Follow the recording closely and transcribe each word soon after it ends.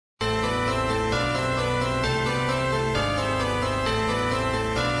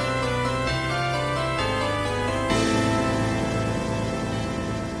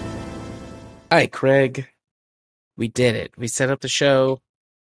Hi, Craig. We did it. We set up the show.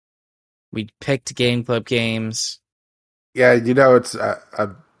 We picked Game Club games. Yeah, it's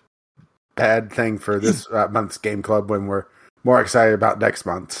a bad thing for this month's game club when we're more excited about next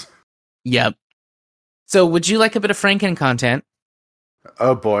month's. Yep. So, would you like a bit of Franken content?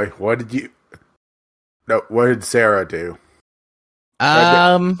 Oh boy, what did Sarah do?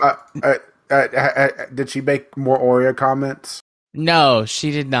 Um, Did she make more Oreo comments? no,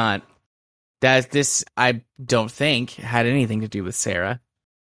 she did not. This I don't think had anything to do with Sarah.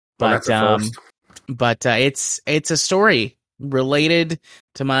 Well, But that's a first. it's a story related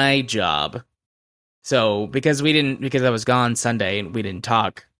to my job. So, because I was gone Sunday and we didn't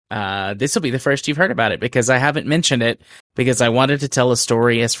talk, this will be the first you've heard about it because I haven't mentioned it because I wanted to tell a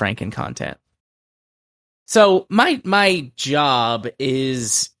story as Franken content. So my job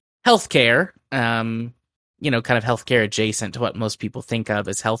is healthcare, kind of healthcare adjacent to what most people think of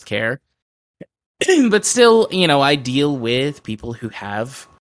as healthcare. But still, I deal with people who have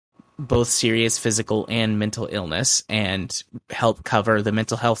both serious physical and mental illness and help cover the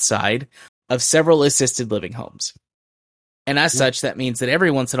mental health side of several assisted living homes. And as such, that means that every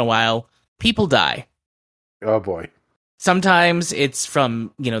once in a while, people die. Oh boy. Sometimes it's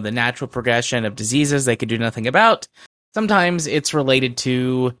from, the natural progression of diseases they could do nothing about. Sometimes it's related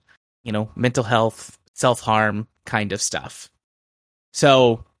to, mental health, self-harm kind of stuff.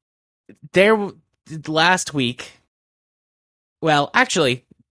 So last week, well, actually,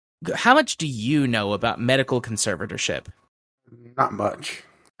 how much do you know about medical conservatorship? Not much.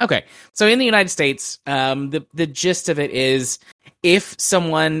 Okay, so in the United States, the gist of it is if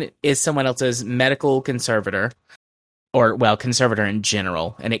someone is someone else's medical conservator, or, well, conservator in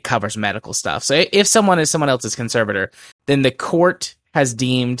general, and it covers medical stuff. So if someone is someone else's conservator, then the court has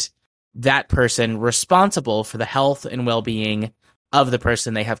deemed that person responsible for the health and well-being of the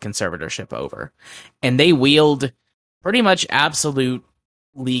person they have conservatorship over. And they wield pretty much absolute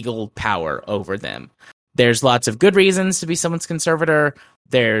legal power over them. There's lots of good reasons to be someone's conservator.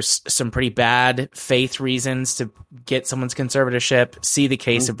 There's some pretty bad faith reasons to get someone's conservatorship. See the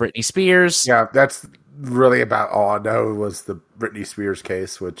case of Britney Spears. Yeah, that's really about all I know was the Britney Spears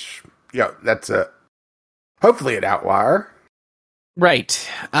case, which, that's hopefully an outlier. Right.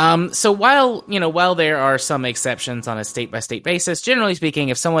 So while there are some exceptions on a state-by-state basis, generally speaking,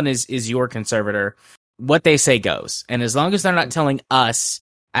 if someone is your conservator, what they say goes. And as long as they're not telling us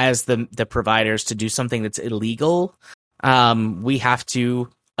as the providers to do something that's illegal, we have to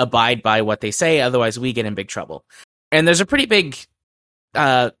abide by what they say. Otherwise, we get in big trouble. And there's a pretty big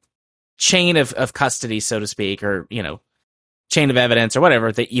chain of custody, so to speak, or, chain of evidence or whatever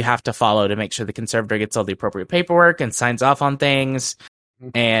that you have to follow to make sure the conservator gets all the appropriate paperwork and signs off on things.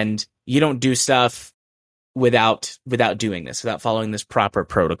 And you don't do stuff without doing this, without following this proper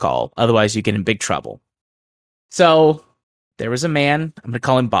protocol. Otherwise, you get in big trouble. So there was a man, I'm going to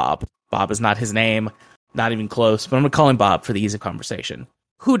call him Bob. Bob is not his name, not even close, but I'm going to call him Bob for the ease of conversation.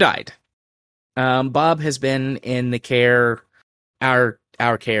 Who died? Bob has been in the care, our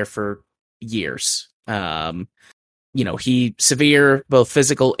care for years. He severe, both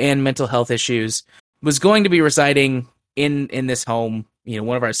physical and mental health issues, was going to be residing in this home,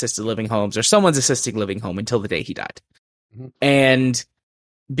 one of our assisted living homes or someone's assisted living home until the day he died. Mm-hmm. And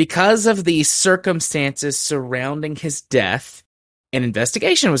because of the circumstances surrounding his death, an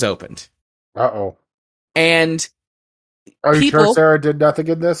investigation was opened. Uh-oh. And are you sure Sarah did nothing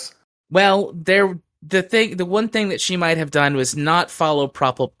in this? Well, the one thing that she might have done was not follow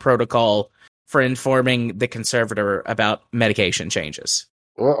proper protocol for informing the conservator about medication changes.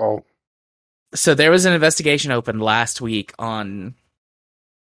 Uh-oh. So there was an investigation opened last week on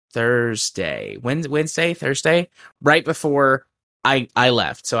Thursday, right before I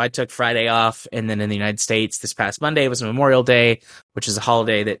left. So I took Friday off, and then in the United States, this past Monday was Memorial Day, which is a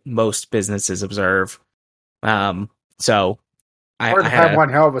holiday that most businesses observe. So I had one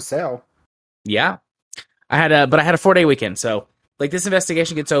hell of a sale. Yeah, I had a 4-day weekend. So this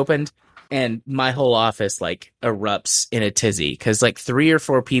investigation gets opened, and my whole office erupts in a tizzy because 3 or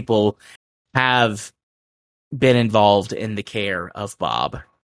 4 people have been involved in the care of Bob.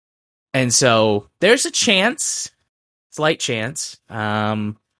 And so there's a chance, slight chance.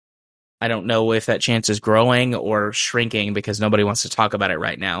 I don't know if that chance is growing or shrinking because nobody wants to talk about it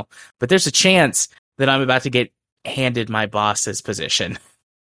right now. But there's a chance that I'm about to get handed my boss's position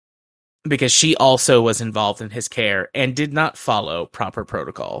because she also was involved in his care and did not follow proper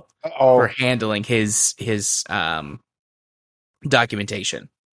protocol for handling his documentation.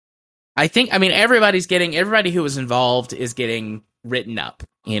 Everybody who was involved is getting written up.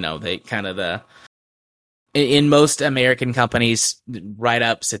 They kind of In most American companies,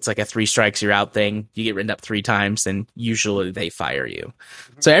 write-ups, it's like a 3 strikes you're out thing. You get written up 3 times, and usually they fire you.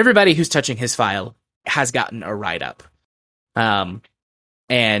 So everybody who's touching his file has gotten a write-up. And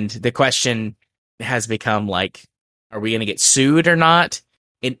the question has become like, are we going to get sued or not?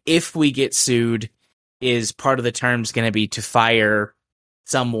 And if we get sued, is part of the terms going to be to fire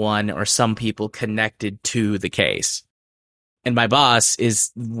someone or some people connected to the case? And my boss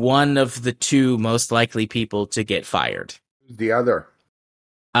is one of the 2 most likely people to get fired. Who's the other?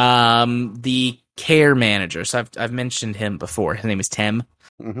 The care manager. So I've mentioned him before. His name is Tim,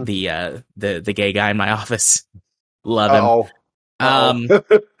 the gay guy in my office. Love him.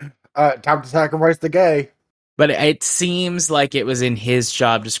 Time to sacrifice the gay. But it seems like it was in his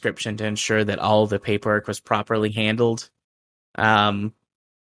job description to ensure that all the paperwork was properly handled.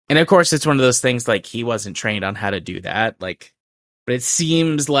 And of course, it's one of those things like he wasn't trained on how to do that. Like, but it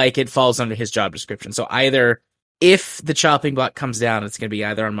seems like it falls under his job description. So either if the chopping block comes down, it's going to be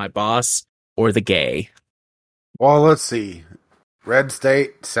either on my boss or the gay. Well, let's see. Red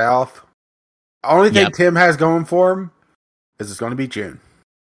State, South. Only thing Tim has going for him is it's going to be June.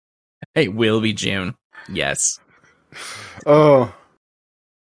 It will be June. Yes. Oh.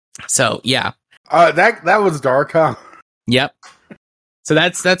 So, yeah. That was dark, huh? Yep. So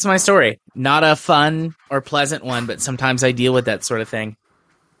that's my story. Not a fun or pleasant one, but sometimes I deal with that sort of thing.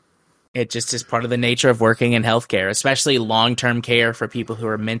 It just is part of the nature of working in healthcare, especially long-term care for people who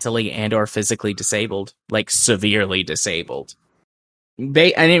are mentally and or physically disabled, like severely disabled. What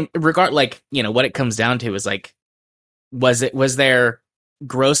it comes down to is like, was there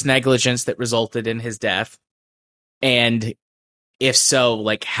gross negligence that resulted in his death? And if so,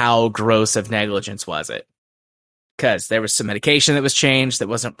 like how gross of negligence was it? Because there was some medication that was changed that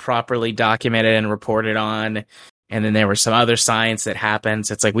wasn't properly documented and reported on. And then there was some other science that happened.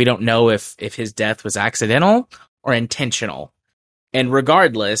 So it's like, we don't know if his death was accidental or intentional. And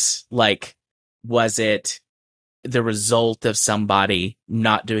regardless, like, was it the result of somebody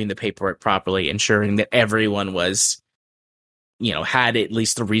not doing the paperwork properly, ensuring that everyone was, had at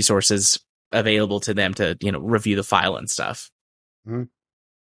least the resources available to them to, review the file and stuff. Mm-hmm.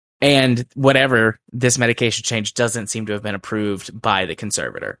 And whatever, this medication change doesn't seem to have been approved by the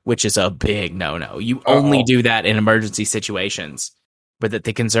conservator, which is a big no-no. You only do that in emergency situations, but that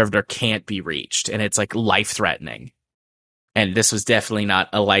the conservator can't be reached, and it's like life-threatening. And this was definitely not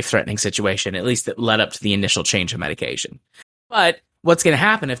a life-threatening situation, at least that led up to the initial change of medication. But what's going to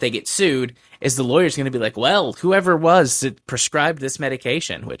happen if they get sued is the lawyer's going to be like, well, whoever was that prescribed this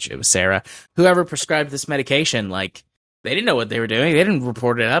medication, which it was Sarah, whoever prescribed this medication, like, they didn't know what they were doing. They didn't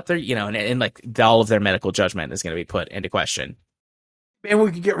report it up there, and like all of their medical judgment is going to be put into question. Man,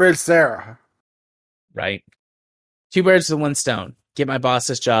 we could get rid of Sarah. Right. 2 birds with 1 stone. Get my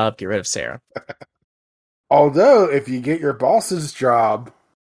boss's job, get rid of Sarah. Although, if you get your boss's job,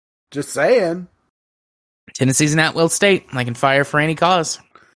 just saying. Tennessee's an at-will state. I can fire for any cause.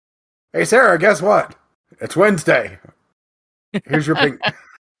 Hey, Sarah, guess what? It's Wednesday. Here's your pink.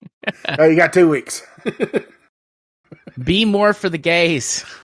 You got 2 weeks. Be more for the gays.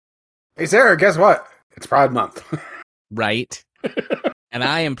 Hey, Sarah, guess what? It's Pride Month. Right. And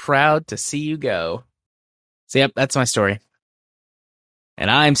I am proud to see you go. So, yep, that's my story.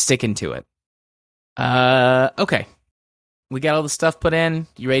 And I'm sticking to it. Okay. We got all the stuff put in.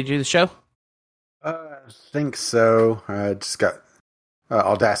 You ready to do the show? I think so. I just got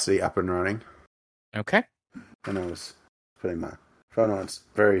Audacity up and running. Okay. And I was putting my phone on its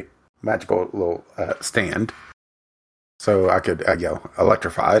very magical little stand. So I could,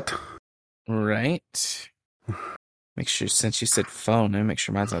 electrify it. Right. Make sure, since you said phone, I make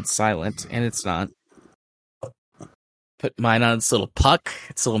sure mine's on silent, and it's not. Put mine on its little puck,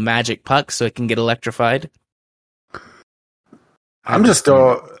 its little magic puck, so it can get electrified. I'm just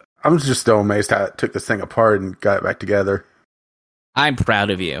still amazed how it took this thing apart and got it back together. I'm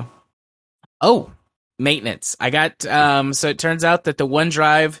proud of you. Oh, maintenance. I got, so it turns out that the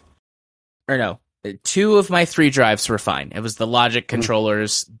OneDrive, 2 of my 3 drives were fine. It was the logic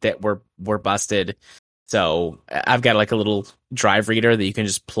controllers that were busted. So I've got like a little drive reader that you can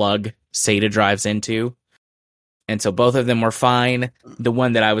just plug SATA drives into. And so both of them were fine. The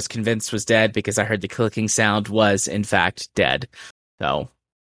one that I was convinced was dead because I heard the clicking sound was in fact dead. So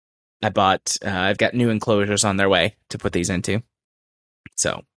I've got new enclosures on their way to put these into.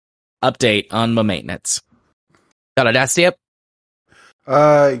 So update on my maintenance. Got Audacity up?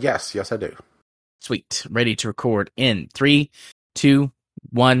 Yes, I do. Sweet. Ready to record in 3, 2,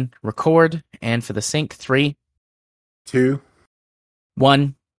 1, record. And for the sync, 3, 2,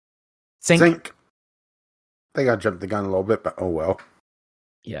 1, sync. I think I jumped the gun a little bit, but oh well.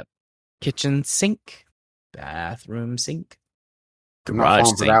 Yep. Kitchen sink. bathroom sink, I'm not garage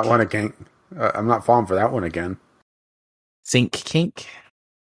falling for sink, that one again. I'm not falling for that one again. sink kink,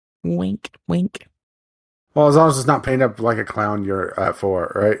 wink, wink. Well, as long as it's not painted up like a clown, you're for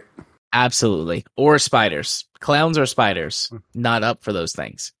it, right? Absolutely. Or spiders. Clowns or spiders. Not up for those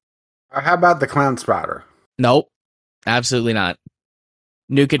things. How about the clown spider? Nope. Absolutely not.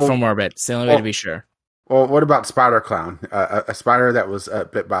 Nuke it Well- from orbit. It's the only way to be sure. Well, what about spider clown? A spider that was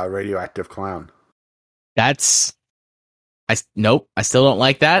bit by a radioactive clown. Nope. I still don't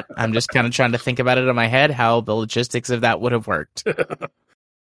like that. I'm just kind of trying to think about it in my head, how the logistics of that would have worked.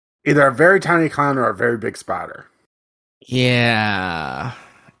 Either a very tiny clown or a very big spider. Yeah.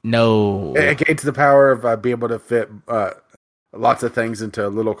 No. It gains the power of being able to fit lots of things into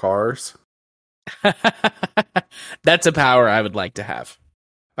little cars. That's a power I would like to have.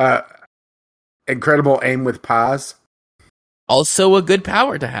 Incredible aim with pies. Also a good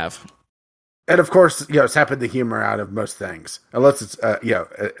power to have. And of course, sapping the humor out of most things. Unless it's,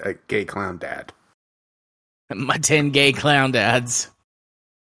 a gay clown dad. My 10 gay clown dads.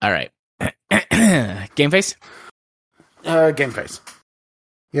 All right. Game face? Game face.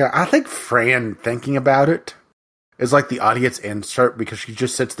 Yeah, I think Fran thinking about it is like the audience insert because she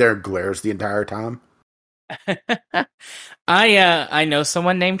just sits there and glares the entire time. I know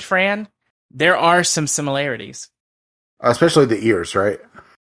someone named Fran. There are some similarities. Especially the ears, right?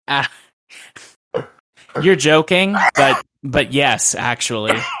 You're joking, but yes,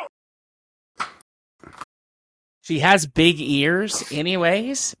 actually. She has big ears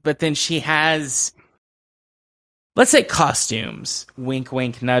anyways, but then she has, let's say, costumes. Wink,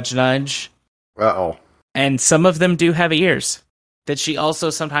 wink, nudge, nudge. Uh-oh. And some of them do have ears that she also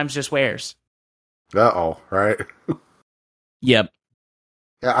sometimes just wears. Uh-oh, right? Yep.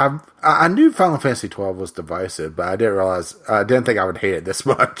 Yeah, I knew Final Fantasy 12 was divisive, but I didn't think I would hate it this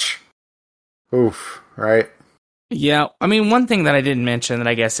much. Oof, right? Yeah, I mean, one thing that I didn't mention that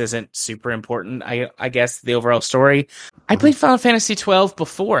I guess isn't super important, I guess the overall story. I played Final Fantasy 12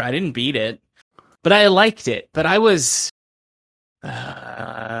 before. I didn't beat it, but I liked it. But I was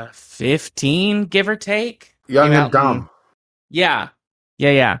 15, give or take. Young and dumb. Yeah.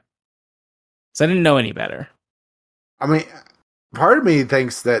 So I didn't know any better. I mean, part of me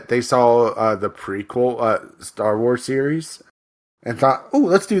thinks that they saw the prequel Star Wars series and thought, "Oh,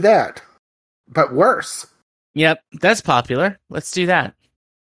 let's do that," but worse. Yep, that's popular. Let's do that.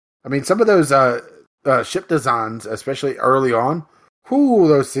 I mean, some of those ship designs, especially early on,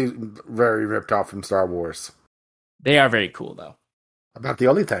 those seem very ripped off from Star Wars. They are very cool, though. About the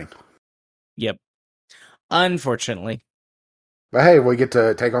only thing. Yep. Unfortunately. But hey, we get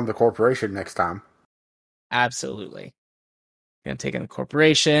to take on the corporation next time. Absolutely. Gonna take in a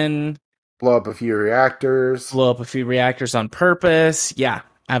corporation. Blow up a few reactors. Blow up a few reactors on purpose. Yeah,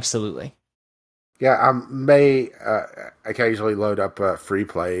 absolutely. Yeah, I may occasionally load up free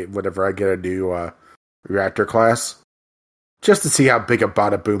play whenever I get a new reactor class, just to see how big a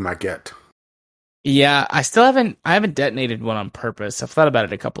bada boom I get. Yeah, I haven't detonated one on purpose. I've thought about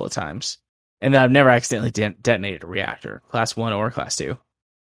it a couple of times, and then I've never accidentally detonated a reactor, class 1 or class 2.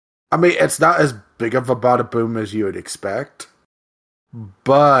 I mean, it's not as big of a bada boom as you would expect,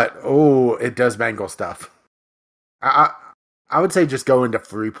 but it does mangle stuff. I would say just go into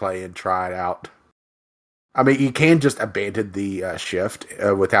free play and try it out. I mean, you can just abandon the shift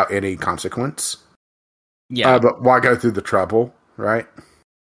without any consequence. Yeah. But why go through the trouble, right?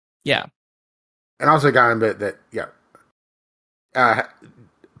 Yeah. And also got to admit that,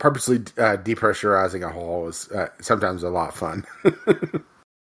 purposely depressurizing a hull is sometimes a lot of fun.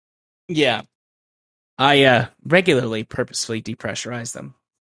 Yeah. I regularly purposefully depressurize them.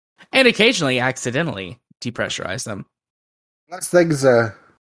 And occasionally accidentally depressurize them. Unless things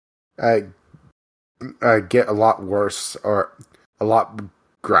get a lot worse or a lot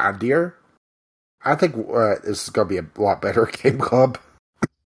grindier, I think this is going to be a lot better Game Club.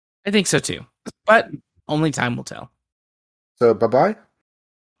 I think so too. But only time will tell. So, bye-bye?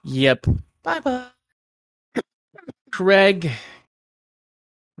 Yep. Bye-bye. Craig, I'm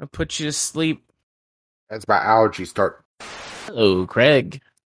going to put you to sleep. As my allergies start. Hello, Craig.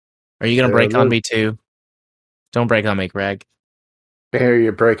 Are you going to break on me too? Don't break on me, Craig. I hear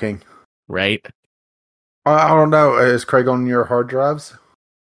you breaking. Right? I don't know. Is Craig on your hard drives?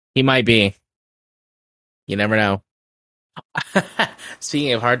 He might be. You never know.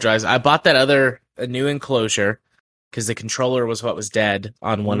 Speaking of hard drives, I bought a new enclosure because the controller was what was dead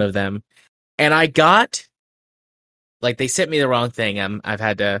on one of them. And I got, they sent me the wrong thing. I've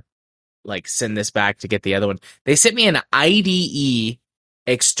had to, send this back to get the other one. They sent me an IDE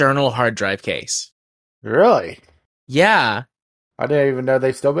external hard drive case. Really? Yeah. I didn't even know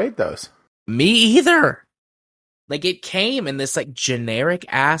they still made those. Me either. Like it came in this like generic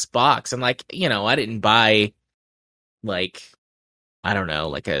ass box, and like I didn't buy like I don't know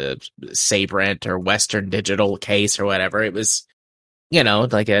like a Sabrent or Western Digital case or whatever. It was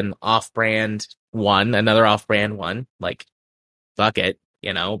like an off-brand one, another off-brand one. Like fuck it,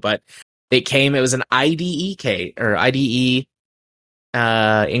 But it came. It was an IDE case or IDE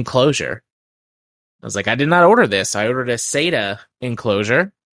enclosure. I was like, I did not order this. I ordered a SATA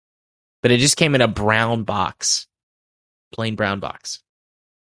enclosure, but it just came in a brown box, plain brown box.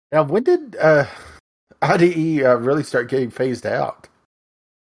 Now, when did IDE really start getting phased out?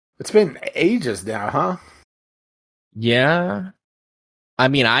 It's been ages now, huh? Yeah. I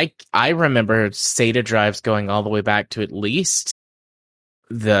mean, I remember SATA drives going all the way back to at least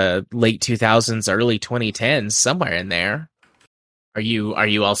the late 2000s, early 2010s, somewhere in there. Are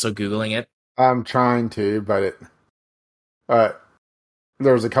you also Googling it? I'm trying to, but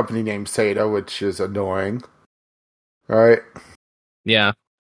there was a company named SATA, which is annoying. Right? Yeah.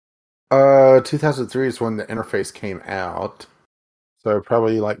 2003 is when the interface came out. So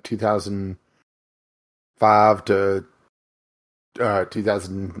probably like 2005 to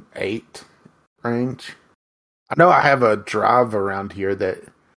 2008 range. I know I have a drive around here that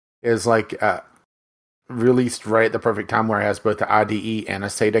is like released right at the perfect time where it has both the IDE and a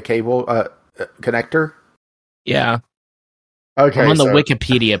SATA cable connector. Yeah. Okay, I'm on the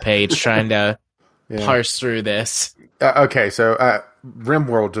Wikipedia page trying to yeah. parse through this. Okay, so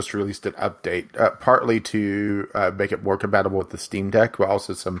RimWorld just released an update, partly to make it more compatible with the Steam Deck, but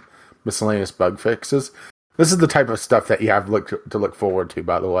also some miscellaneous bug fixes. This is the type of stuff that you have to look forward to,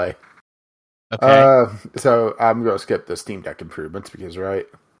 by the way. Okay. So I'm going to skip the Steam Deck improvements because, right?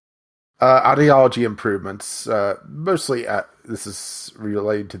 Ideology improvements. Mostly, this is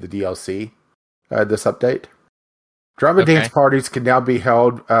related to the DLC, this update. Drum and dance parties can now be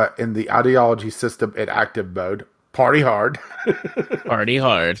held in the ideology system in active mode. Party hard. Party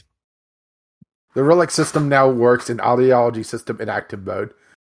hard. The relic system now works in ideology system in active mode.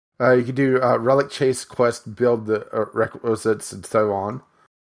 You can do relic chase quest, build the requisites, and so on.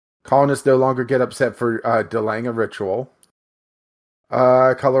 Colonists no longer get upset for delaying a ritual.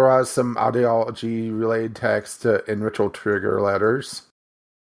 Colorize some ideology-related text in ritual trigger letters.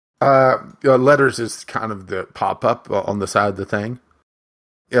 Letters is kind of the pop-up on the side of the thing.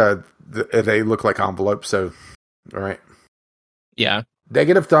 Yeah, they look like envelopes, so... Alright. Yeah.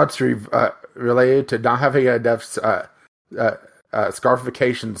 Negative thoughts related to not having enough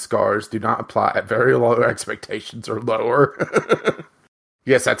scarification scars do not apply at very low expectations or lower.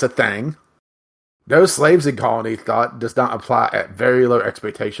 Yes, that's a thing. No slaves in colony thought does not apply at very low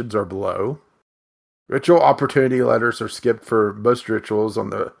expectations or below. Ritual opportunity letters are skipped for most rituals on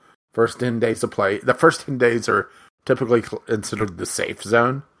the first 10 days of play. The first 10 days are typically considered the safe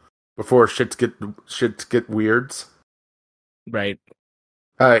zone before shits get weirds. Right.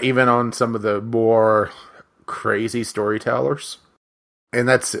 Even on some of the more crazy storytellers. And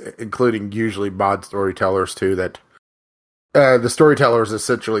that's including usually mod storytellers too, that the storyteller is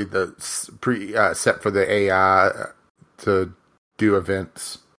essentially the set for the AI to do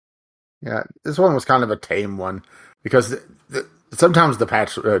events. Yeah, this one was kind of a tame one because sometimes the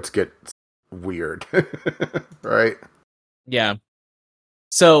patch notes get weird, right? Yeah.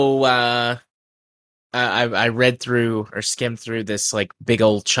 So I read through or skimmed through this like big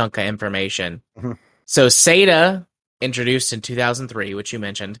old chunk of information. Mm-hmm. So SATA introduced in 2003, which you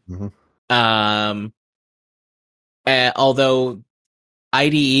mentioned. Mm-hmm. Although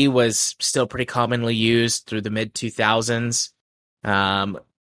IDE was still pretty commonly used through the mid 2000s.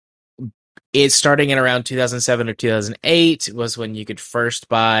 It's starting in around 2007 or 2008 was when you could first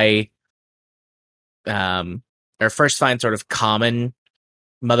buy, or first find sort of common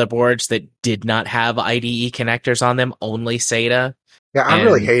motherboards that did not have IDE connectors on them, only SATA. Yeah, I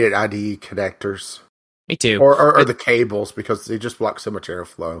really hated IDE connectors. Me too. Or the cables because they just block so much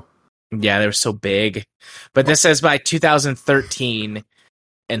airflow. Yeah, they were so big. But this says by 2013,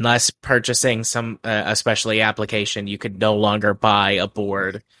 unless purchasing a specialty application, you could no longer buy a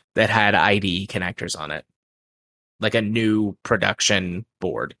board that had IDE connectors on it. Like a new production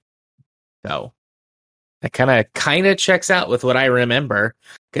board. So that kind of checks out with what I remember.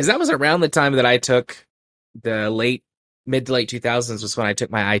 Because that was around the time that I took the mid to late 2000s was when I took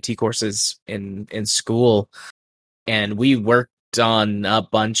my IT courses in school. And we worked on a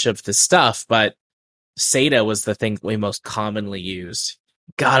bunch of the stuff, but SATA was the thing we most commonly used.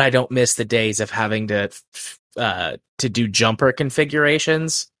 God, I don't miss the days of having to do jumper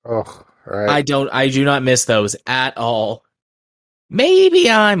configurations. Oh, right. I do not miss those at all. Maybe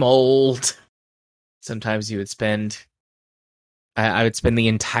I'm old. Sometimes you would spend I would spend the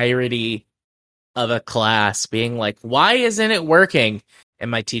entirety of a class being like, why isn't it working? And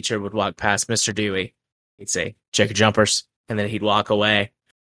my teacher would walk past Mr. Dewey. He'd say, check your jumpers. And then he'd walk away.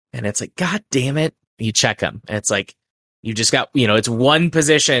 And it's like, God damn it. You check them. And it's like, you just got, it's one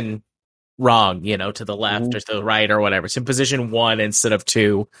position wrong, to the left or to the right or whatever. It's in position 1 instead of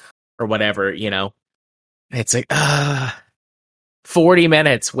 2 or whatever, It's like, 40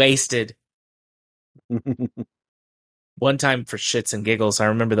 minutes wasted. One time for shits and giggles, I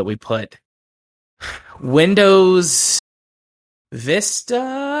remember that we put Windows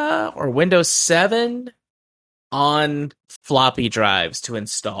Vista or Windows 7 on floppy drives to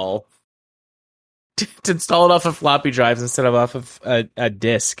install. To install it off of floppy drives instead of off of a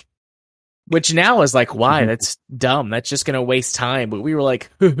disk. Which now is like, why? That's dumb. That's just going to waste time. But we were like,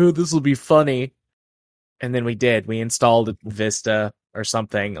 this will be funny. And then we did. We installed Vista or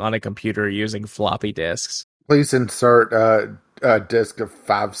something on a computer using floppy disks. Please insert a disk of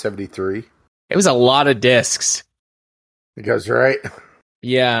 573. It was a lot of disks. It goes right.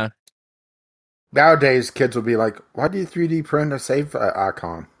 Yeah. Nowadays, kids will be like, why do you 3D print a save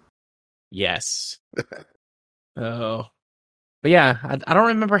icon? Yes. Oh. But yeah, I don't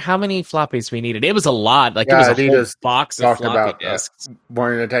remember how many floppies we needed. It was a lot. Like, it was a whole box of floppy disks.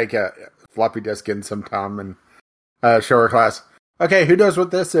 Wanting to take a floppy disk in sometime and show our class. Okay, who knows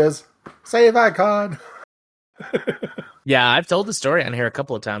what this is? Save icon. Yeah, I've told the story on here a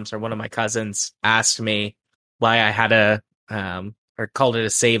couple of times where one of my cousins asked me why I had or called it a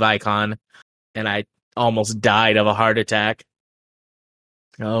save icon, and I almost died of a heart attack.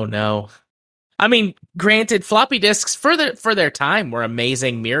 Oh no. I mean, granted, floppy disks for their time were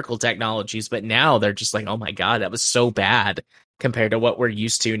amazing miracle technologies, but now they're just like, oh my god, that was so bad compared to what we're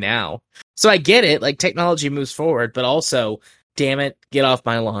used to now. So I get it, like technology moves forward, but also, damn it, get off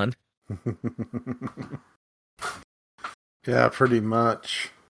my lawn. Yeah, pretty much.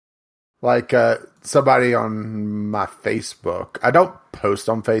 Like somebody on my Facebook, I don't post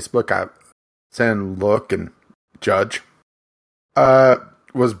on Facebook, I send look and judge,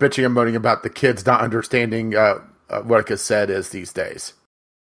 was bitching and moaning about the kids not understanding what a cassette is these days.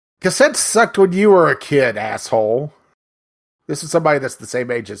 Cassettes sucked when you were a kid, asshole. This is somebody that's the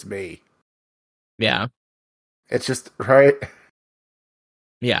same age as me. Yeah. It's just, right?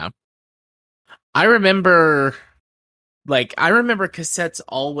 Yeah. I remember cassettes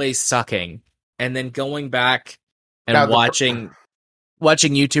always sucking, and then going back and watching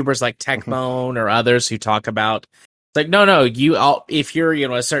YouTubers like Techmoan or others who talk about, it's like, no, if you're,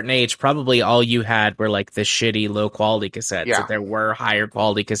 a certain age, probably all you had were like the shitty low quality cassettes. Yeah. That there were higher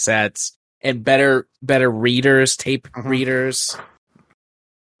quality cassettes and better readers, tape readers.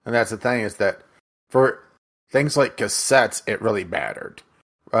 And that's the thing, is that for things like cassettes, it really mattered.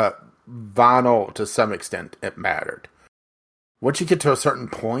 Vinyl, to some extent, it mattered. Once you get to a certain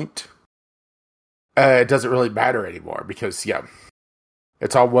point, it doesn't really matter anymore because,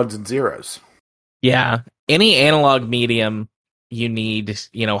 it's all ones and zeros. Yeah. Any analog medium, you need,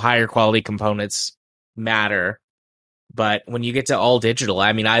 higher quality components matter. But when you get to all digital,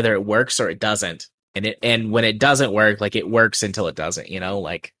 I mean, either it works or it doesn't. And when it doesn't work, like, it works until it doesn't,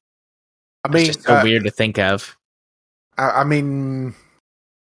 like, it's just so weird to think of. I mean,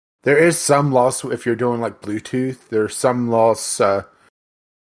 there is some loss if you're doing like Bluetooth. There's some loss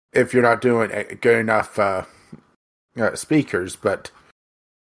if you're not doing good enough speakers, but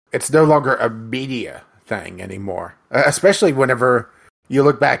it's no longer a media thing anymore. Especially whenever you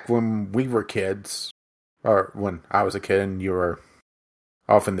look back when we were kids, or when I was a kid and you were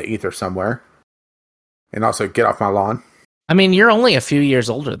off in the ether somewhere. And also, get off my lawn. I mean, you're only a few years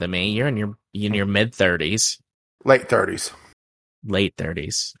older than me. You're in your mid 30s. Late 30s. Late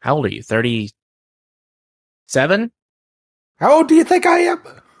 30s. How old are you? 37? How old do you think I am?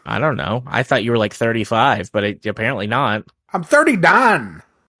 I don't know. I thought you were like 35, but apparently not. I'm 39.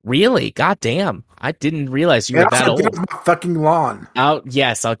 Really? God damn. I didn't realize you were that old. Get off my fucking lawn. Oh,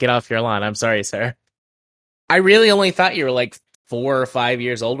 yes, I'll get off your lawn. I'm sorry, sir. I really only thought you were like 4 or 5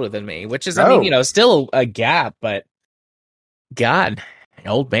 years older than me, which is, I mean, still a gap, but God,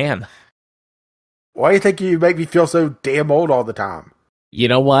 old man. Why do you think you make me feel so damn old all the time? You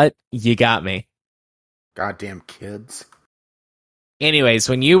know what? You got me. Goddamn kids. Anyways,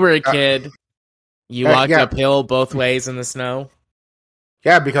 when you were a kid, you walked uphill both ways in the snow?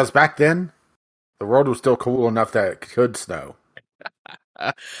 Yeah, because back then, the world was still cool enough that it could snow.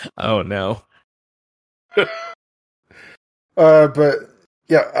 Oh, no. But,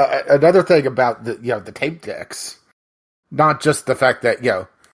 another thing about the tape decks, not just the fact that,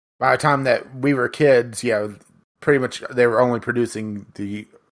 by the time that we were kids, pretty much they were only producing the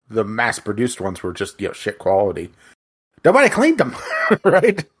mass-produced ones were just, shit quality. Nobody cleaned them,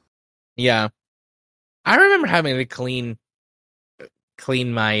 right? Yeah. I remember having to clean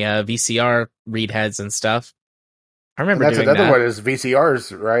my VCR read heads and stuff. I And remember that's doing another that. one is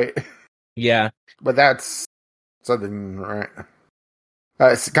VCRs, right? Yeah. But that's something, right?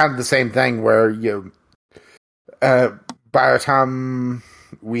 It's kind of the same thing where uh, by the time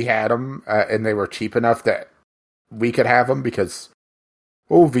we had them and they were cheap enough that we could have them because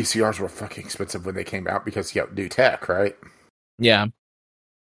VCRs were fucking expensive when they came out because new tech, right? Yeah.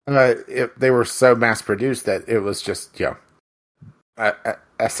 They were so mass produced that it was just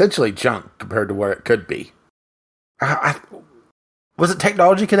essentially junk compared to what it could be. Was it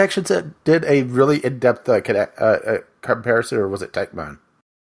Technology Connections that did a really in-depth comparison, or was it TechMoan?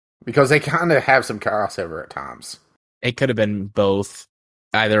 Because they kind of have some crossover at times. It could have been both,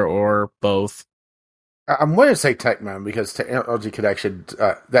 either or both. I'm going to say TechMoan because Technology Connection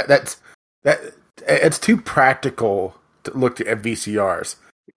that it's too practical to look at VCRs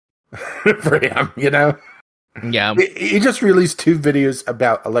for him. Yeah. He just released 2 videos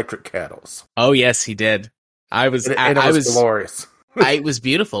about electric kettles. Oh yes, he did. And it was glorious. It was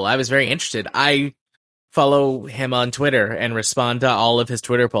beautiful. I was very interested. I follow him on Twitter and respond to all of his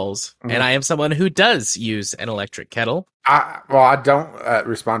Twitter polls. Mm-hmm. And I am someone who does use an electric kettle. I don't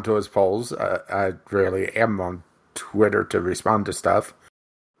respond to his polls. I rarely am on Twitter to respond to stuff.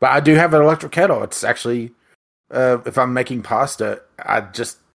 But I do have an electric kettle. It's actually, if I'm making pasta, I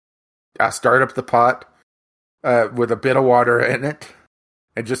start up the pot with a bit of water in it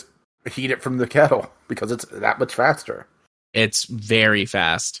and just heat it from the kettle because it's that much faster. It's very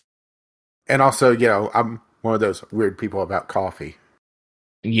fast. And also, I'm one of those weird people about coffee.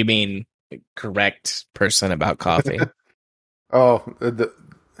 You mean correct person about coffee? Oh, the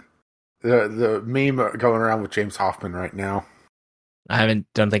meme going around with James Hoffman right now.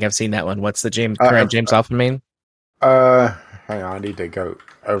 Don't think I've seen that one. What's the current James Hoffman meme? Hang on, I need to go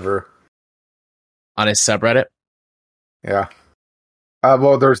over on his subreddit. Yeah.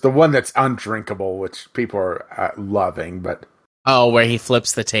 Well, there's the one that's undrinkable, which people are loving, but where he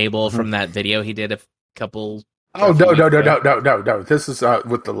flips the table from that video he did a couple. Oh no! This is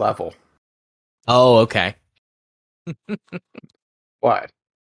with the level. Oh, okay. What?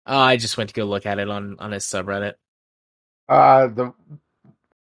 I just went to go look at it on his subreddit. The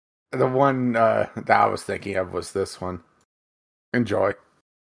one that I was thinking of was this one. Enjoy.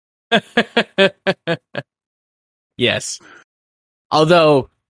 Yes. Although,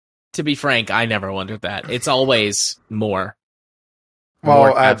 to be frank, I never wondered that. It's always more.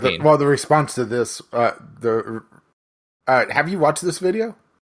 Well, the response to this, have you watched this video?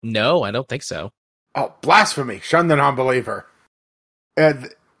 No, I don't think so. Oh, blasphemy! Shun the non-believer.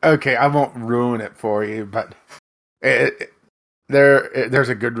 And okay, I won't ruin it for you, but there's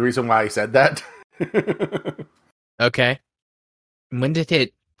a good reason why he said that. Okay. When did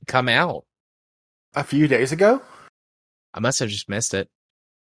it come out? A few days ago. I must have just missed it.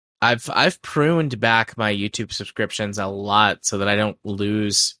 I've pruned back my YouTube subscriptions a lot so that I don't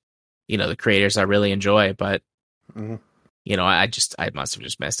lose, the creators I really enjoy. But I must have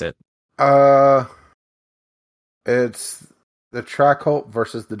just missed it. It's the Tracult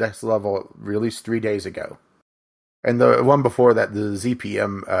versus the Next Level released 3 days ago, and the one before that, the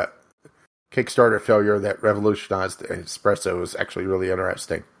ZPM Kickstarter failure that revolutionized espresso, was actually really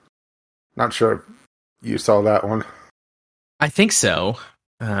interesting. Not sure if you saw that one. I think so.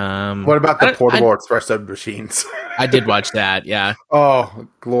 What about the portable espresso machines? I did watch that, yeah. Oh,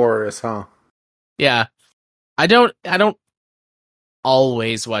 glorious, huh? Yeah. I don't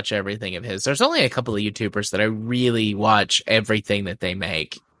always watch everything of his. There's only a couple of YouTubers that I really watch everything that they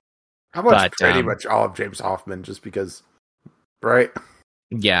make. I watch pretty much all of James Hoffman just because, right?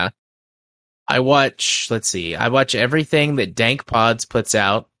 Yeah. I watch everything that Dank Pods puts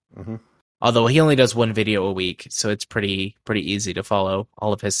out. Mm-hmm. Although he only does one video a week, so it's pretty easy to follow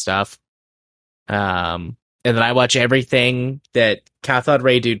all of his stuff. And then I watch everything that Cathode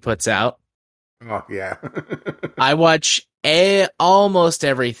Ray Dude puts out. Oh, yeah. I watch almost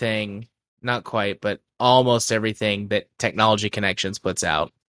everything, not quite, but almost everything that Technology Connections puts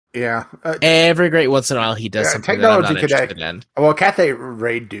out. Yeah. Every great once in a while he does something Technology that I'm not interested in. Well, Cathode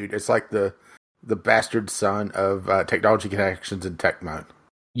Ray Dude is like the bastard son of Technology Connections and TechMoan.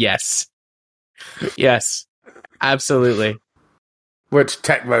 Yes. Yes, absolutely. Which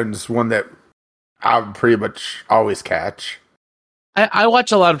TechMoan's one that I pretty much always catch. I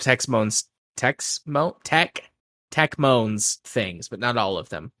watch a lot of TechMoan's things, but not all of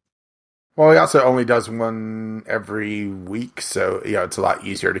them. Well, he also only does one every week, so it's a lot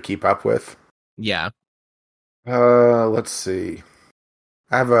easier to keep up with. Yeah. Let's see.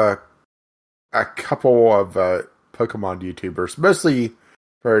 I have a couple of Pokemon YouTubers, mostly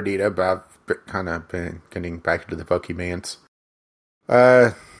for Adita, but I've kind of been getting back into the Pokemans.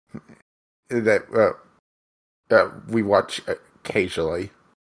 Uh, that we watch occasionally,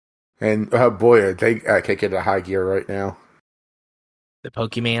 and oh boy, are they kick into high gear right now. The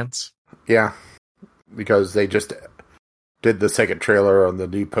Pokemans. Yeah, because they just did the second trailer on the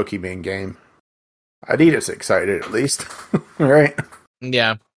new Pokemon game. Adita's excited, at least, right?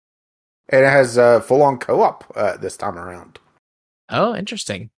 Yeah. And it has full-on co-op this time around. Oh,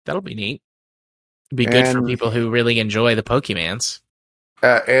 interesting. That'll be neat. Be good for people who really enjoy the Pokemans.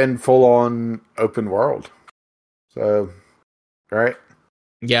 And full-on open world. So, right?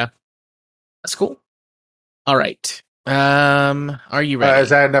 Yeah. That's cool. All right. Are you ready? Is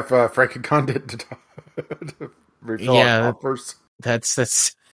that enough Franken content to refill our coffers?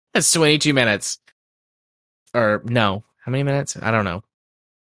 That's 22 minutes. Or no. How many minutes? I don't know.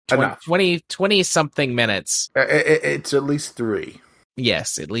 20 something minutes. It's at least 3.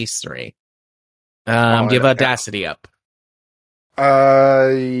 Yes, at least 3. Give Audacity up.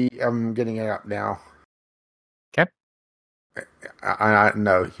 I'm getting it up now. Okay. I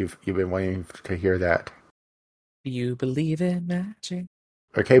know you've been waiting to hear that. Do you believe in magic?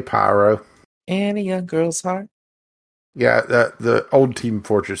 Okay, Pyro. And a young girl's heart. Yeah, the old Team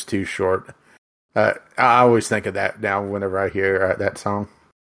Fortress 2 short. I always think of that now whenever I hear that song.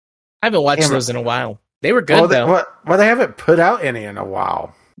 I haven't watched those in a while. They were good, though. Well, they haven't put out any in a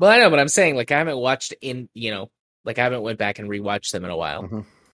while. Well, I know, but I'm saying, like, I haven't watched I haven't went back and rewatched them in a while. Mm-hmm.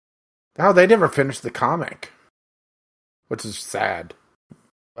 Oh, they never finished the comic, which is sad.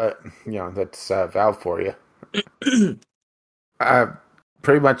 But, that's Valve for you.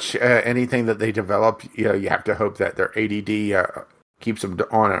 Pretty much anything that they develop, you have to hope that their ADD keeps them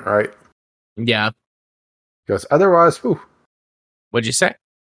on it, right? Yeah. Because otherwise, whew. What'd you say?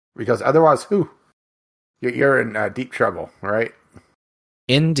 Because otherwise, whew, you're in deep trouble, right?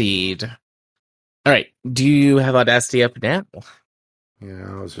 Indeed. All right. Do you have Audacity up now? Yeah,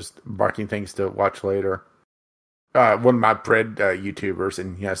 I was just marking things to watch later. One of my bread YouTubers,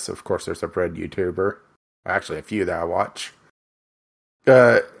 and yes, of course, there's a bread YouTuber. Actually, a few that I watch.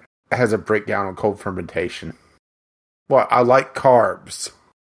 Has a breakdown on cold fermentation. Well, I like carbs.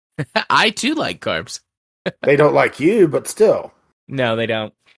 I too like carbs. They don't like you, but still. No, they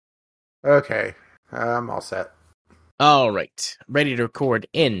don't. Okay, I'm all set. All right. Ready to record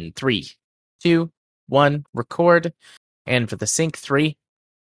in 3, 2, 1, record. And for the sync, 3,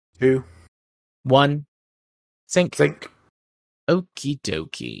 2, 1, sync. Sync. Okie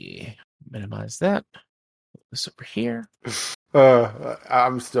dokie. Minimize that. Put this over here.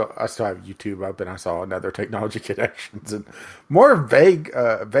 I still have YouTube up, and I saw another technology connections and more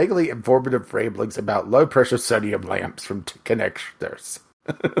vaguely informative ramblings about low pressure sodium lamps from connectors.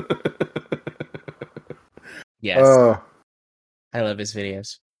 Yes, I love his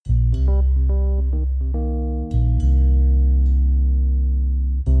videos.